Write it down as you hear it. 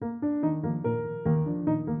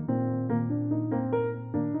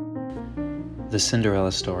The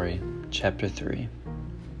Cinderella Story, Chapter 3.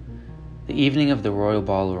 The evening of the royal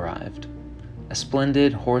ball arrived. A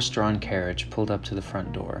splendid horse-drawn carriage pulled up to the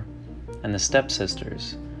front door, and the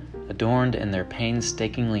stepsisters, adorned in their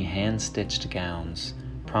painstakingly hand-stitched gowns,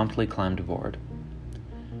 promptly climbed aboard.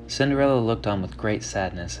 Cinderella looked on with great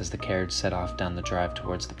sadness as the carriage set off down the drive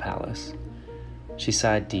towards the palace. She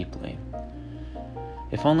sighed deeply.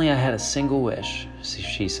 "If only I had a single wish,"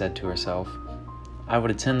 she said to herself, "I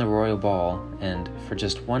would attend the royal ball, and, for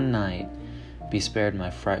just one night, be spared my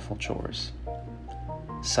frightful chores."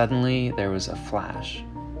 Suddenly there was a flash.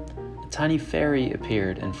 A tiny fairy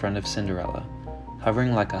appeared in front of Cinderella,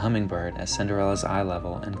 hovering like a hummingbird at Cinderella's eye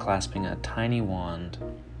level and clasping a tiny wand.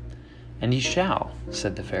 "And you shall,"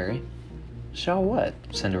 said the fairy. "Shall what?"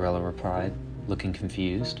 Cinderella replied, looking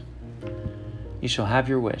confused. "You shall have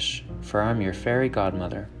your wish, for I am your fairy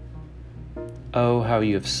godmother. Oh, how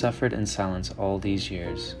you have suffered in silence all these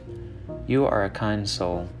years. You are a kind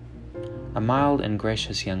soul, a mild and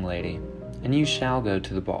gracious young lady, and you shall go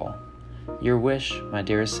to the ball. Your wish, my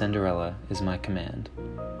dearest Cinderella, is my command."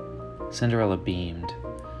 Cinderella beamed.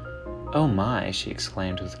 "Oh my!" she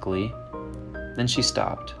exclaimed with glee. Then she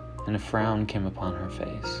stopped, and a frown came upon her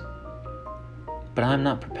face. "But I am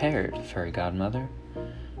not prepared, fairy godmother.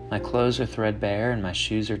 My clothes are threadbare and my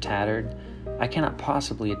shoes are tattered. I cannot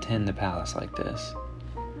possibly attend the palace like this."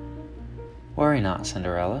 "Worry not,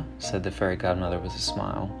 Cinderella," said the fairy godmother with a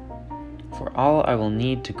smile. "For all I will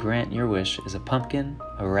need to grant your wish is a pumpkin,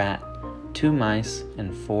 a rat, 2 mice,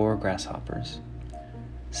 and 4 grasshoppers."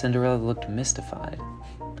 Cinderella looked mystified.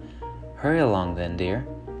 "Hurry along then, dear."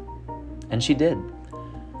 And she did.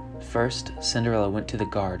 First, Cinderella went to the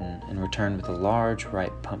garden and returned with a large,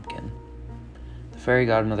 ripe pumpkin. The fairy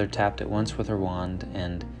godmother tapped it once with her wand,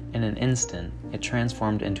 and in an instant it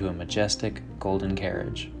transformed into a majestic golden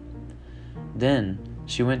carriage. Then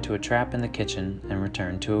she went to a trap in the kitchen and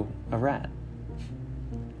returned to a rat.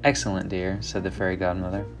 "Excellent, dear," said the fairy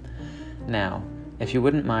godmother. "Now, if you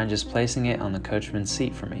wouldn't mind just placing it on the coachman's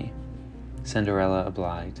seat for me." Cinderella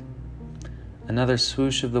obliged. Another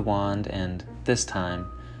swoosh of the wand, and, this time,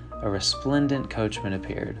 a resplendent coachman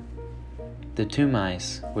appeared. The 2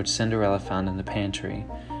 mice, which Cinderella found in the pantry,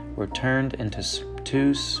 were turned into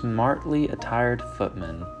 2 smartly attired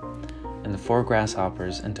footmen, and the 4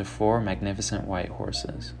 grasshoppers into 4 magnificent white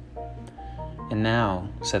horses. "And now,"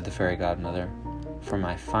 said the fairy godmother, "for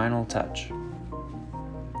my final touch."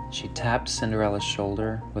 She tapped Cinderella's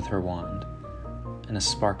shoulder with her wand, and a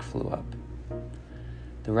spark flew up.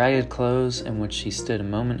 The ragged clothes in which she stood a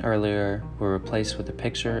moment earlier were replaced with a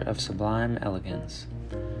picture of sublime elegance.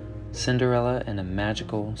 Cinderella in a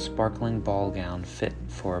magical, sparkling ball gown fit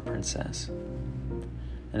for a princess.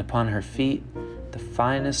 And upon her feet, the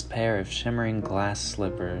finest pair of shimmering glass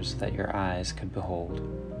slippers that your eyes could behold.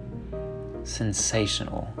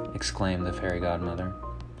 "Sensational!" exclaimed the fairy godmother.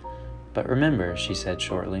 "But remember," she said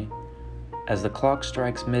shortly, "as the clock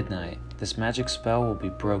strikes midnight, this magic spell will be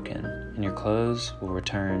broken, and your clothes will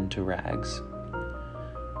return to rags."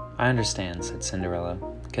 "I understand," said Cinderella,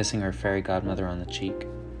 kissing her fairy godmother on the cheek.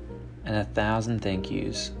 "And 1,000 thank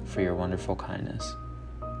yous for your wonderful kindness."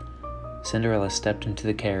 Cinderella stepped into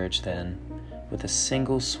the carriage then. With a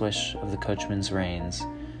single swish of the coachman's reins,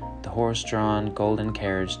 the horse-drawn golden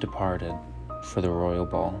carriage departed for the royal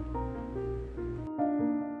ball.